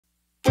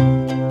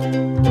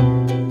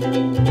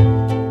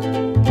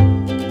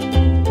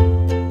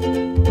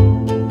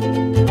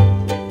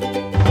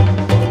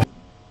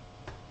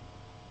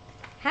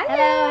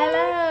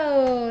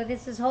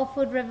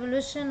Food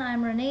Revolution.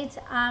 I'm Ronit.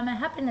 I'm a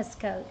happiness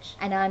coach.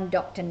 And I'm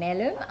Dr.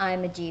 Nelum.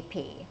 I'm a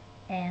GP.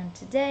 And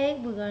today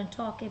we're going to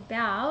talk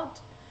about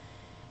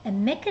a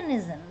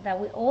mechanism that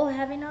we all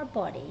have in our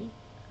body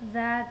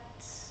that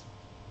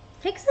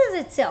fixes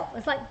itself.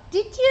 It's like,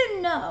 did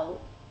you know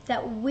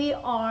that we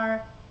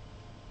have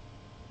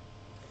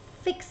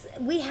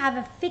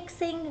a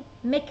fixing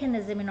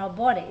mechanism in our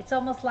body? It's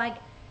almost like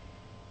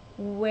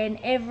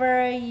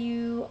whenever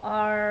you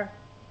are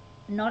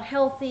not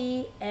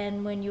healthy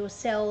and when your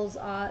cells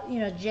are,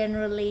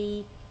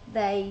 generally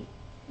they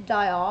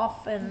die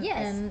off so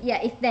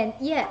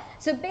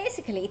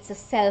basically it's a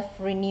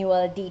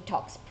self-renewal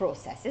detox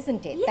process,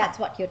 isn't it? That's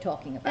what you're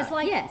talking about. It's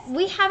like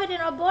we have it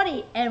in our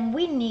body and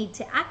we need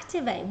to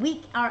activate,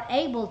 we are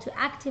able to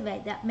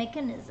activate that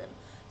mechanism.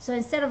 So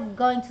instead of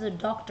going to the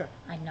doctor,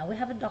 I know we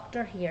have a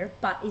doctor here,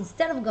 but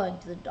instead of going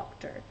to the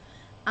doctor,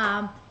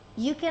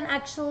 you can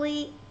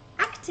actually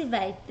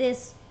activate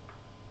this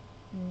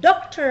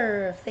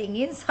doctor thing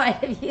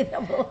inside of you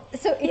that will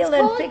heal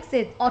and fix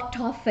it.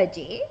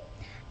 Autophagy.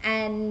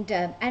 And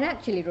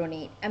actually,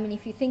 Ronit, I mean,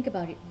 if you think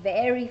about it,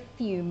 very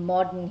few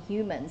modern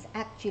humans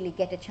actually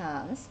get a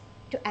chance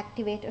to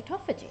activate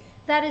autophagy.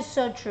 That is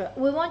so true.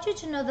 We want you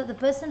to know that the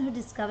person who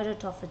discovered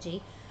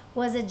autophagy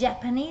was a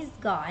Japanese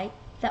guy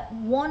that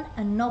won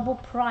a Nobel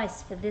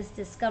Prize for this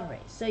discovery.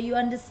 So you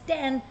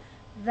understand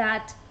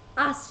that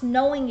us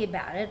knowing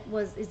about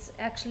it's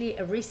actually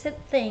a recent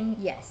thing.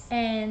 Yes.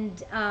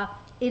 And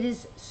it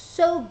is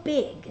so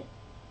big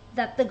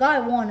that the guy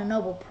won a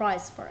Nobel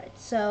Prize for it.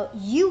 So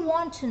you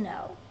want to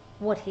know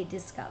what he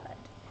discovered.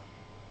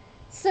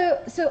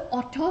 So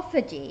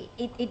autophagy,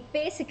 it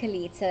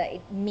basically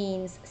it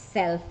means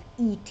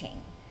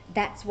self-eating.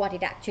 That's what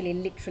it actually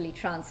literally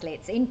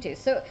translates into.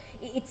 So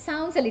it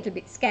sounds a little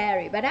bit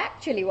scary, but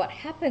actually what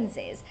happens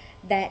is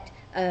that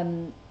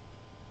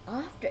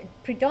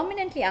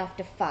predominantly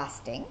after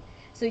fasting,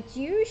 so it's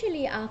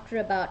usually after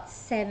about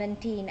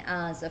 17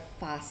 hours of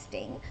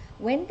fasting,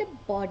 when the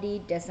body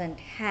doesn't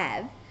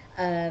have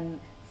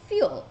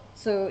fuel.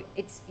 So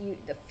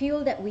the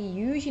fuel that we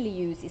usually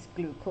use is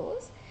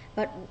glucose,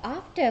 but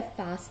after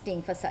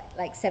fasting for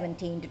like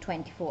 17 to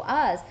 24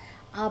 hours,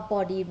 our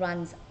body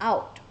runs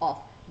out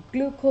of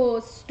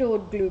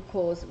stored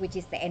glucose, which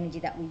is the energy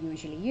that we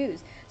usually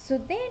use. So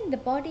then the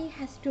body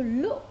has to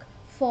look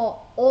for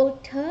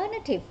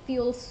alternative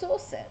fuel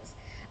sources,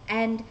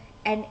 and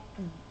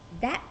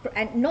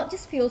not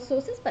just fuel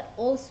sources, but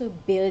also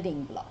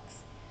building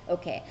blocks.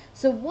 Okay,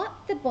 so what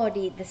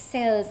the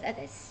cells,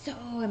 it's so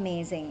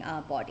amazing,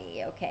 our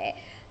body, okay?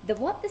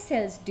 What the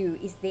cells do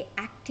is they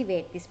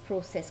activate this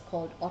process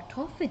called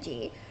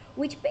autophagy,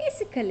 which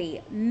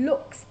basically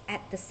looks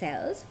at the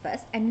cells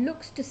first and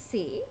looks to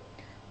see,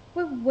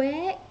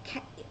 well,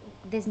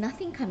 there's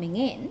nothing coming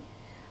in,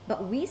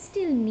 but we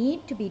still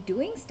need to be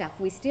doing stuff.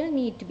 We still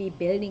need to be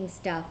building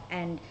stuff,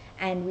 and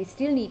we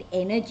still need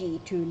energy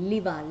to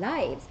live our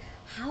lives.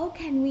 How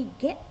can we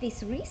get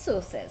these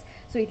resources?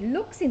 So it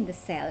looks in the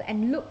cell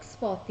and looks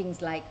for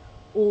things like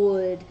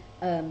old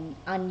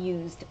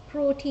unused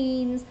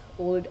proteins,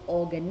 old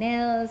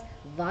organelles,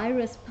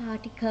 virus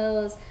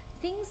particles,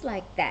 things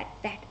like that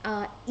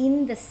are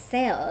in the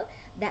cell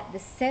that the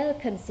cell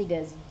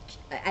considers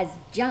as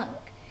junk.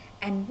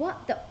 And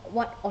what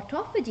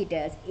autophagy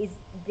does is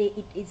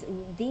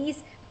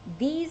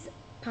these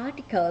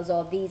particles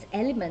or these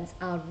elements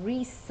are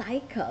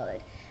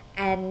recycled,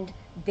 and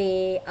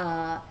they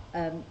are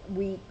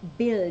we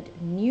build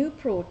new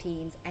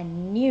proteins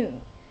and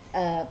new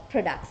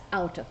products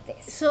out of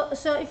this. So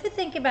if you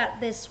think about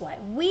it this way,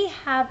 we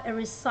have a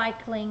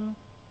recycling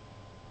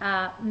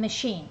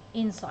machine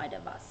inside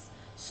of us.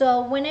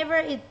 So whenever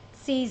it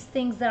sees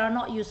things that are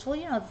not useful,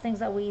 the things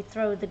that we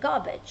throw in the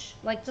garbage,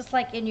 just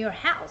like in your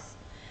house,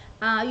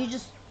 you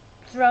just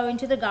throw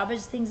into the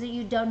garbage things that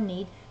you don't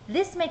need.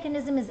 This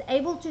mechanism is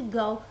able to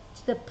go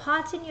to the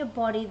parts in your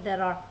body that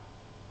are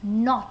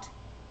not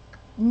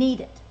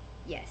needed.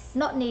 Yes.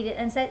 Not needed,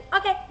 and say,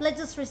 okay, let's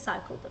just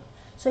recycle them.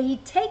 So he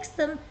takes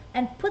them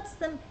and puts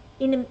them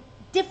in a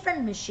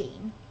different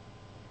machine.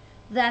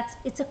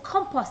 It's a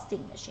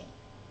composting machine.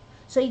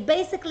 So he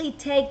basically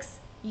takes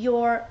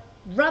your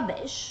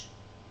rubbish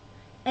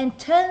and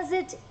turns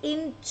it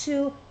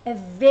into a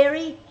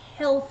very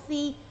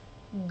healthy,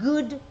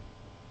 good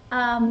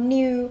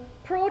new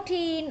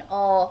protein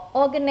or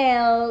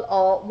organelle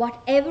or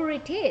whatever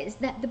it is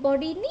that the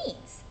body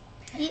needs.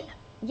 Yeah.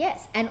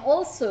 Yes, and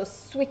also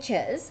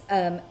switches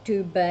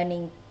to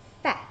burning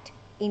fat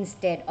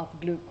instead of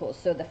glucose.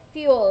 So the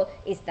fuel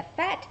is the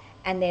fat,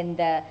 and then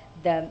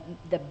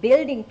the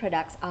building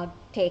products are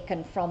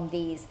taken from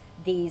these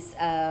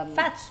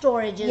fat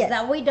storages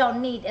that we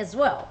don't need as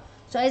well.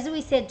 So as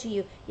we said to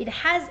you, it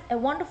has a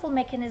wonderful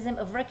mechanism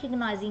of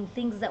recognizing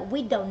things that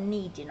we don't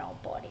need in our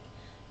body.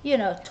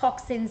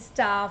 Toxin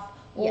stuff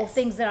or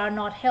things that are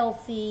not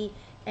healthy,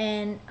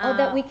 and or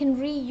that we can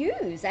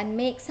reuse and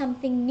make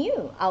something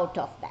new out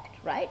of that,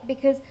 right?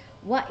 Because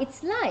what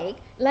it's like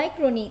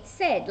Ronit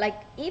said,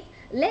 if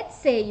let's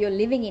say you're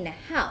living in a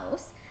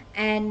house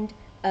and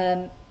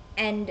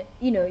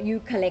you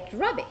collect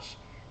rubbish,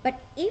 But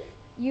if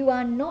you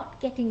are not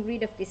getting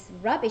rid of this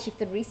rubbish, if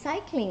the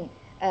recycling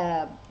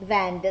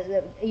van,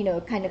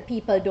 kind of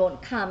people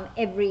don't come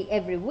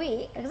every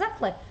week.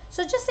 Exactly.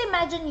 So just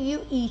imagine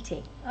you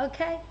eating,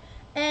 okay?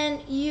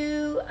 And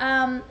you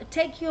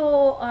take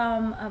your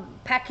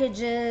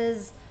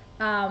packages,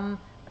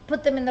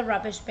 put them in the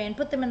rubbish bin,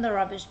 put them in the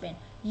rubbish bin.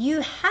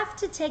 You have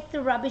to take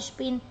the rubbish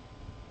bin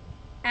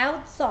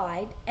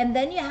outside, and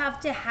then you have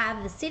to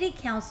have the city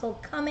council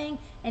coming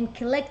and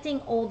collecting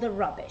all the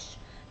rubbish.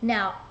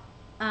 Now,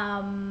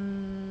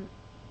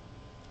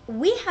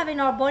 we have in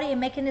our body a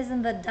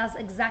mechanism that does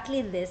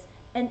exactly this,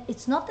 and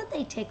it's not that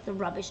they take the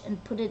rubbish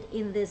and put it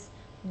in this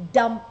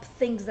dump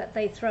things that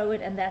they throw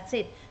it and that's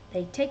it.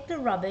 They take the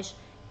rubbish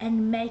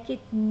and make it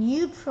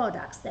new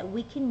products that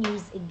we can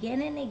use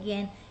again and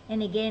again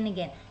and again and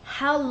again.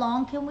 How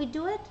long can we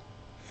do it?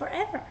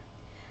 Forever.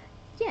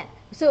 Yeah.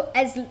 So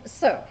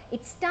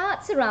it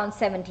starts around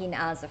 17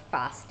 hours of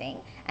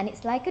fasting, and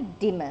it's like a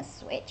dimmer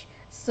switch.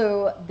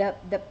 So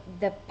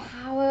the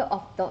power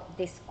of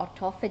this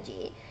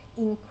autophagy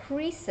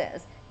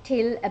increases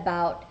till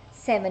about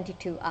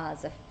 72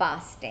 hours of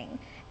fasting,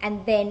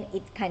 and then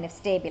it kind of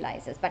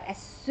stabilizes. But as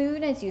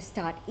soon as you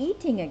start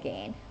eating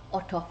again,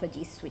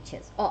 autophagy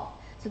switches off.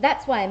 So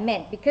that's why I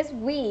meant, because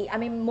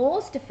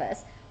most of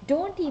us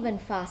don't even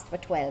fast for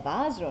 12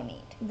 hours,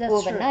 Ronit,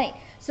 overnight.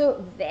 True.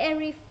 So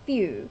very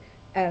few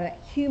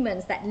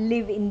humans that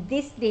live in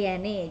this day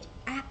and age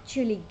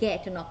actually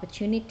get an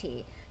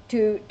opportunity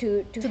to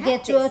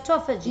get to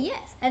autophagy.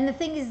 Yes. And the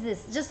thing is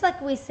this, just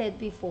like we said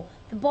before,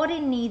 the body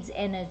needs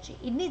energy.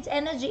 It needs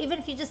energy even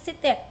if you just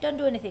sit there, don't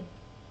do anything.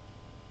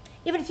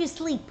 Even if you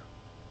sleep,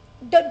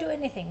 don't do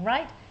anything,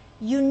 right?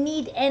 You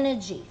need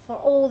energy for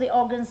all the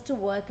organs to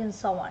work and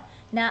so on.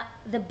 Now,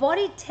 the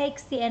body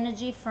takes the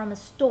energy from a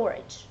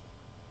storage.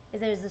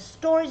 There is a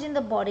storage in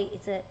the body.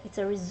 It's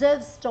a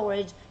reserve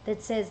storage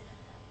that says,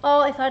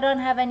 oh, if I don't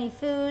have any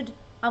food,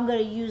 I'm going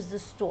to use the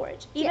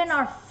storage. Even Yes.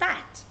 our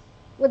fat.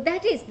 Well,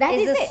 that is a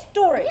it.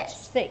 storage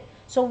Yes. thing.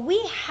 So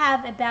we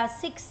have about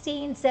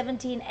 16,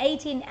 17,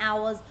 18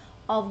 hours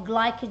of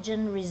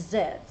glycogen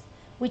reserves,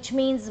 which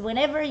means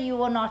whenever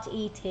you are not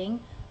eating,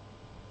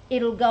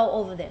 it'll go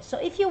over there. So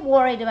if you're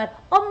worried about,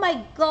 oh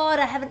my God,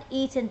 I haven't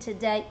eaten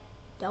today,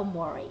 don't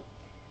worry.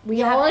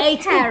 We all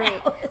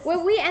carry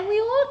we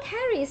all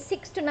carry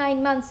 6 to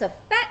 9 months of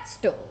fat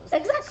stores.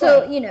 Exactly.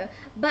 So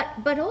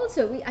but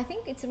also I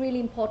think it's really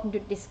important to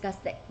discuss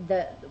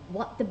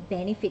what the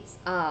benefits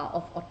are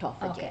of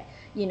autophagy.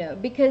 Okay.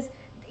 Because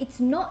it's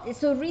not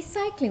so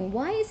recycling.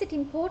 Why is it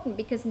important?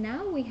 Because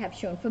now we have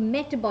shown for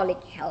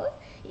metabolic health,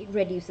 it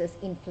reduces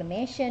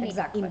inflammation.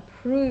 Exactly. It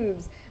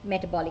improves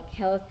metabolic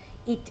health.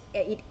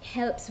 It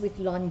helps with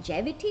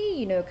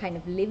longevity, kind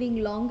of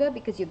living longer,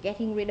 because you're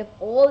getting rid of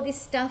all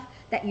this stuff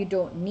that you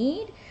don't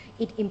need.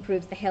 It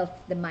improves the health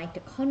of the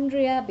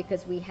mitochondria,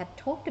 because we have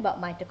talked about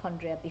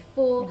mitochondria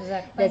before.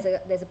 Exactly.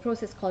 There's a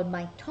process called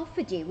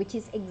mitophagy, which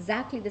is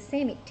exactly the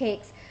same. It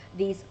takes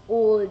these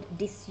old,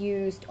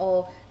 disused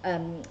or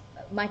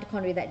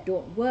mitochondria that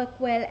don't work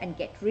well and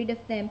get rid of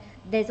them.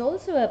 There's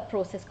also a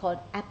process called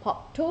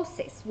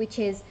apoptosis, which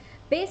is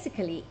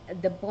basically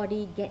the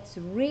body gets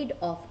rid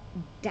of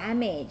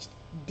damaged,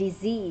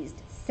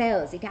 diseased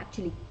cells. It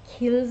actually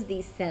kills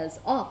these cells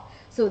off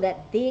so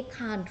that they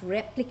can't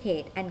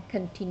replicate and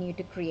continue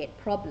to create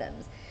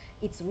problems.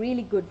 It's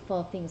really good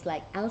for things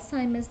like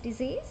Alzheimer's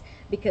disease,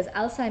 because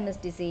Alzheimer's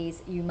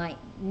disease, you might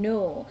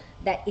know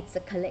that it's a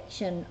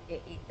collection.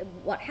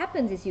 What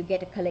happens is you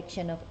get a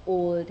collection of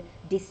old,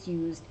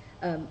 disused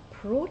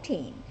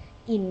protein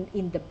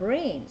in the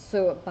brain.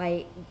 So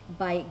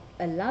by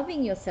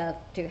allowing yourself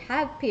to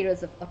have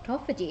periods of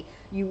autophagy,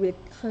 you will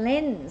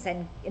cleanse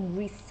and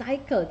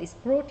recycle this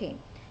protein.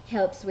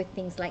 Helps with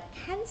things like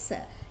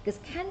cancer, because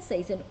cancer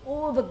is an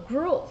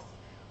overgrowth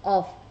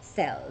of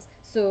cells.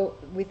 So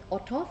with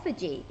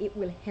autophagy, it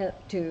will help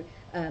to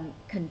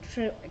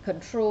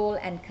control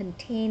and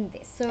contain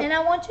this. So, and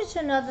I want you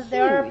to know that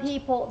there are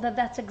people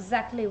that's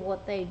exactly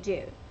what they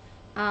do.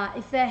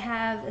 If they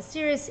have a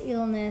serious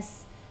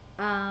illness,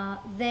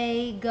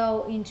 they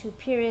go into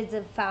periods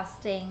of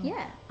fasting.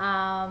 Yeah.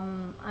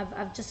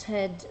 I've just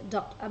heard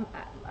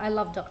I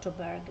love Dr.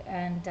 Berg,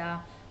 and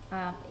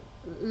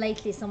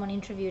lately someone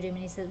interviewed him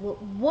and he said, well,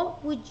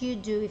 what would you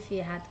do if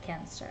you had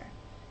cancer?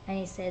 And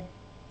he said,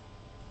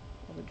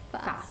 I would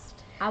fast.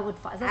 I would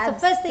fast.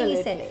 That's the first thing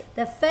he said.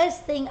 The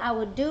first thing I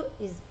would do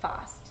is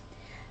fast.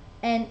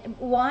 And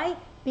why?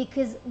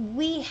 Because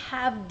we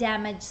have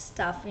damaged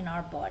stuff in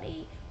our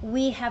body.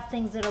 We have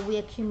things that we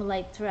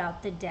accumulate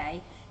throughout the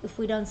day. If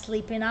we don't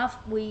sleep enough,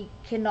 we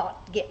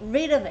cannot get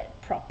rid of it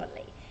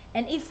properly.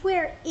 And if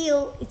we're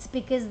ill, it's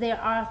because there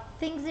are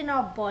things in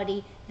our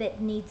body that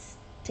needs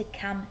to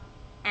come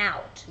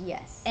out.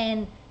 Yes.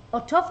 And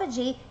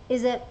autophagy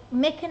is a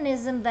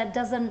mechanism that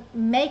doesn't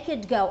make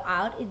it go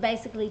out. It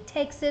basically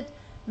takes it,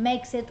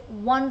 makes it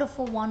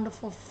wonderful,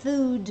 wonderful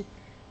food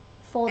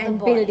for the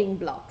body. Building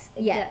blocks.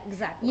 Yeah,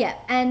 exactly. Yeah,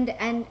 and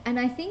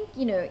I think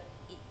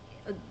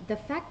the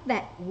fact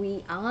that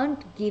we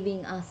aren't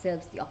giving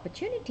ourselves the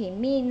opportunity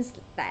means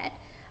that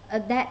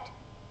that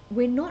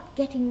we're not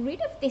getting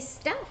rid of this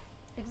stuff.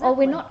 Exactly. Or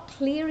we're not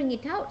clearing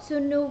it out. So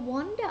no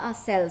wonder our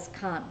cells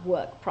can't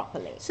work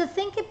properly. So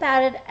think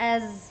about it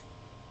as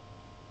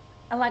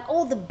like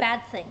all the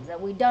bad things that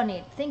we don't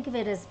eat. Think of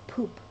it as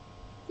poop.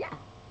 Yeah.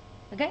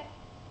 Okay?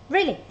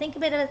 Really, think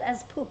of it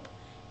as poop.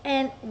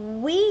 And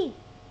we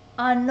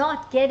are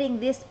not getting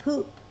this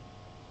poop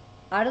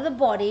out of the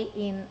body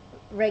in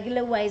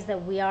regular ways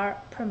that we are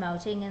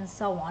promoting and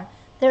so on.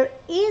 There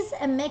is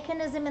a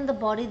mechanism in the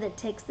body that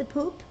takes the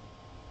poop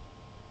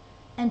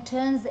and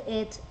turns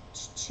it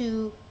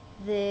to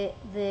the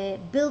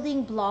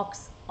building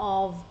blocks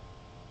of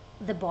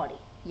the body.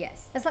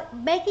 Yes. It's like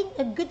making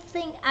a good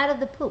thing out of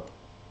the poop.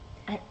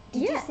 Did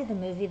Yeah. you see the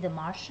movie The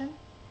Martian?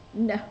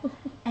 No.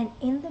 And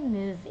in the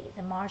movie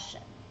The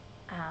Martian,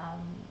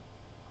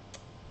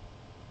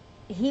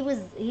 he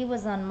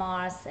was on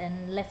Mars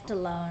and left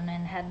alone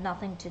and had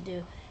nothing to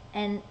do,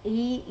 and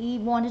he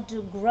wanted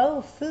to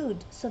grow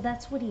food, so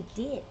that's what he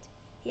did.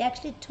 He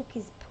actually took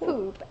his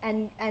poop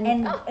and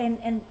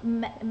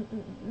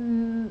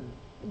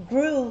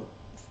grew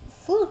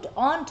food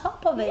on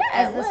top of it Yeah,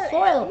 as the well,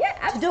 soil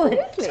yeah, to do it.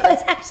 absolutely. So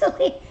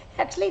it's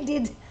actually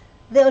did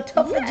the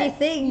autophagy Yes,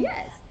 thing.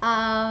 yes.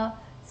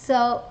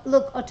 So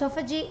look,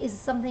 autophagy is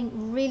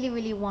something really,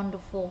 really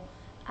wonderful.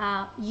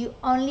 You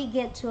only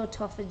get to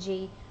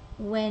autophagy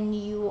when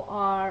you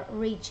are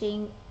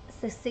reaching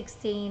the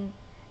 16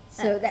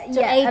 So that, to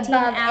yeah, 18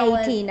 above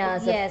hours, 18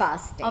 hours yes, of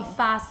fasting. Of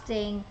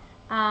fasting.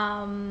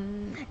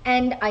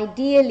 And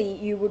ideally,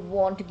 you would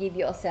want to give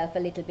yourself a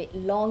little bit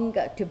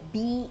longer to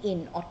be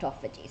in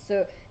autophagy.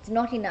 So it's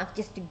not enough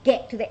just to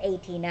get to the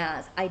 18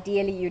 hours.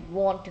 Ideally, you'd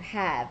want to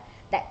have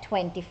that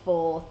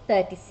 24,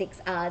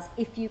 36 hours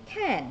if you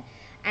can.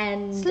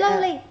 And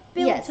slowly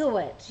build yes. to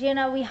it. You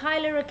know, we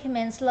highly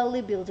recommend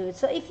slowly build to it.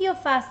 So if you're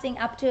fasting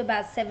up to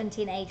about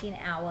 17, 18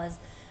 hours,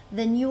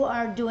 then you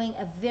are doing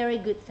a very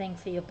good thing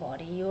for your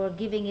body. You're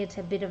giving it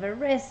a bit of a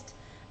rest,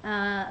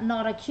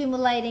 not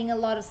accumulating a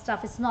lot of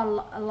stuff. It's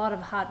not a lot of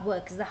hard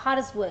work, because the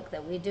hardest work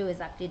that we do is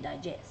actually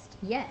digest.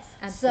 Yes,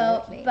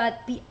 absolutely. So,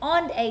 but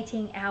beyond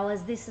 18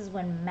 hours, this is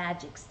when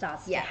magic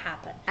starts to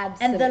happen.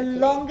 Absolutely. And the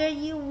longer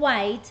you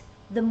wait,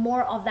 the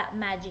more of that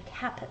magic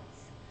happens.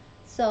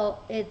 So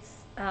it's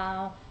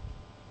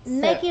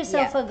make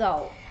yourself a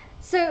goal.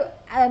 So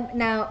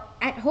now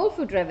at Whole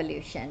Food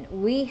Revolution,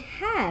 we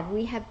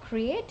have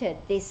created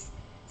this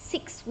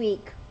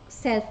 6-week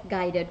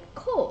self-guided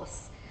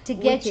course To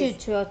get you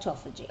to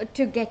autophagy.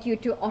 To get you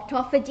to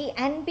autophagy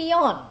and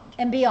beyond.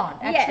 And beyond.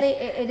 Actually,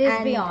 it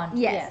is beyond.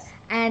 Yes.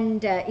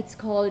 And it's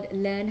called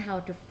Learn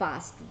How to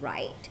Fast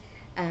Right.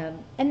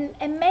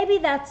 And maybe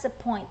that's a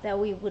point that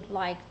we would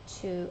like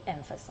to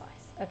emphasize,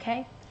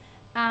 okay?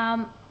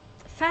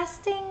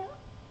 Fasting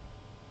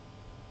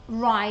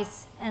right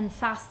and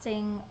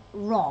fasting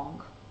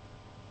wrong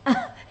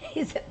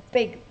is a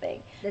big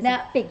thing. There's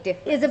a big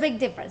difference. It's a big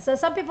difference. So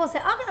some people say,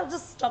 okay, I'll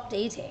just stop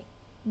eating.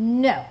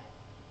 No,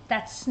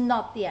 that's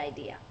not the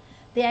idea.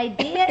 The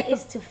idea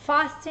is to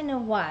fast in a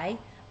way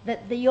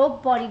that your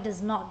body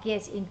does not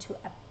get into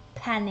a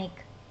panic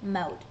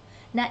mode.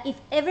 Now, if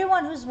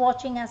everyone who's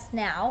watching us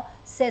now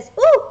says,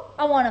 ooh,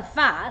 I want to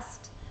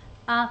fast,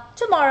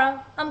 tomorrow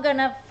I'm going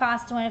to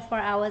fast 24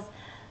 hours,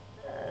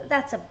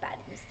 that's a bad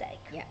mistake.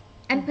 Yeah.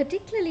 And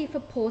particularly for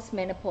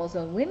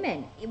postmenopausal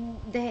women,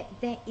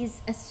 there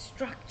is a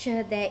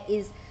structure, there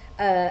is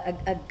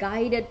a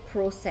guided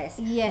process.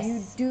 Yes.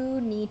 You do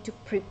need to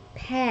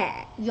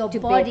prepare Your to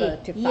body. be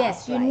able to fast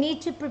Yes, you right.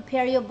 need to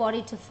prepare your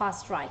body to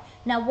fast right.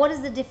 Now, what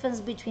is the difference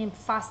between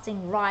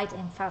fasting right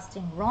and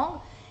fasting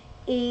wrong?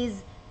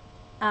 Is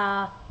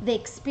the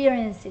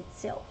experience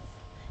itself.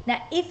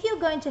 Now, if you're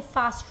going to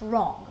fast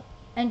wrong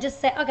and just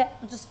say, okay,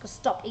 I'll just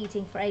stop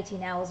eating for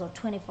 18 hours or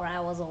 24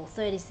 hours or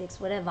 36,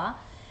 whatever,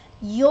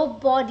 your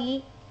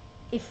body,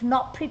 if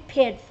not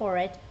prepared for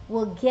it,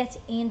 will get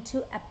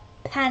into a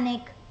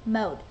panic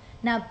mode.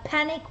 Now,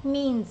 panic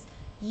means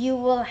you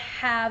will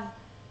have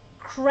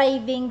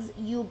cravings,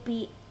 you'll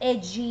be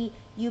edgy,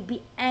 you'll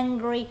be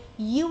angry,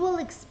 you will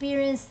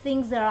experience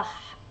things that are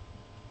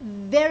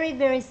very,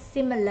 very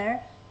similar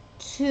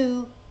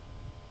to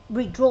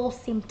withdrawal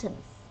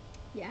symptoms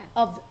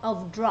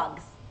of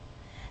drugs.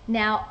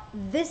 Now,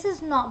 this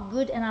is not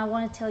good, and I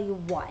want to tell you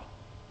why.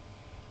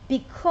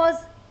 Because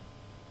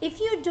if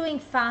you're doing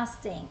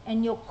fasting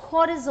and your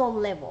cortisol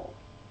level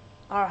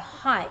are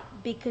high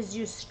because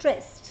you're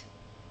stressed,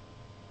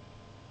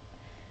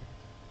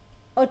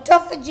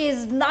 autophagy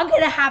is not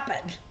going to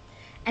happen.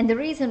 And the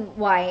reason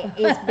why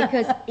is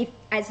because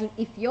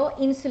if your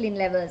insulin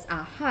levels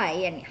are high,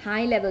 and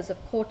high levels of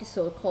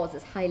cortisol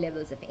causes high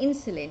levels of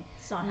insulin,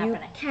 It's not you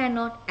happening.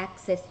 cannot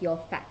access your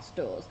fat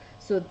stores.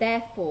 So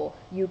therefore,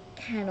 you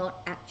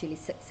cannot actually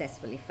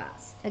successfully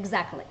fast.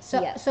 Exactly.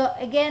 So, Yeah. so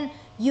again,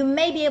 you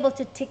may be able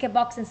to tick a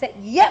box and say,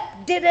 yep,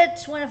 did it,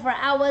 24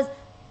 hours,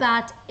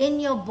 but in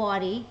your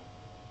body,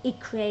 it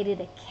created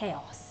a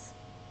chaos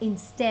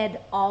instead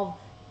of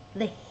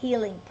the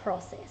healing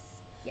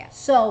process. Yeah.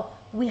 So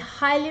we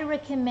highly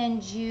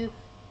recommend you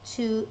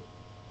to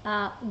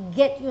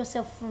get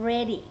yourself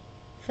ready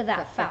for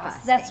that For fast.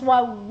 fasting. That's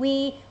why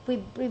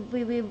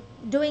we're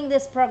doing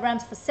this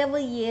programs for several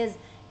years,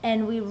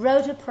 and we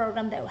wrote a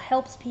program that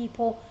helps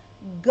people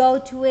go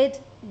to it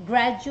And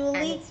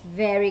gradually it's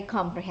very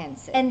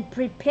comprehensive. and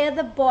prepare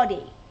the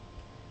body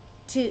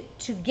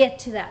to get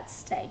to that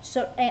stage.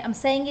 So I'm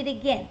saying it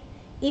again.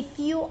 If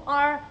you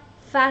are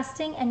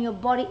fasting and your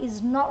body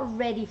is not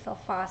ready for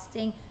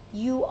fasting,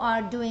 you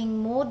are doing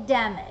more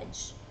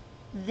damage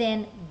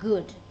than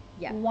good.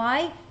 Yeah.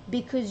 Why?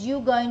 Because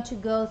you're going to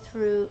go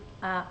through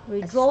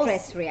withdrawal,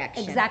 stress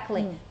reaction.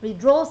 Exactly.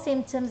 Withdrawal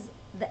symptoms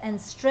and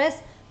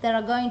stress that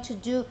are going to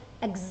do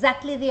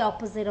exactly the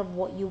opposite of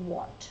what you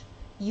want.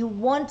 You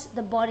want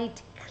the body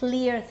to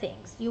clear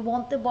things. You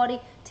want the body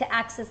to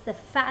access the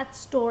fat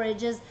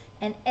storages.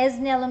 And as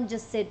Nelum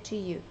just said to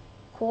you,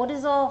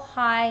 cortisol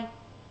high,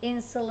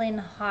 insulin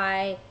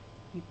high.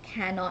 You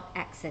cannot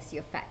access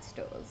your fat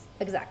stores.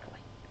 Exactly.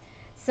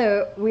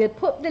 So we'll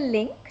put the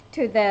link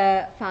to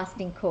the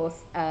fasting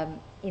course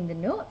in the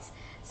notes.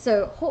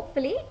 So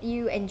hopefully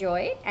you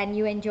enjoyed, and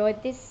you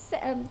enjoyed this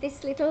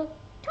this little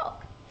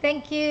talk.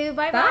 Thank you.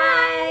 Bye-bye.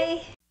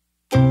 Bye.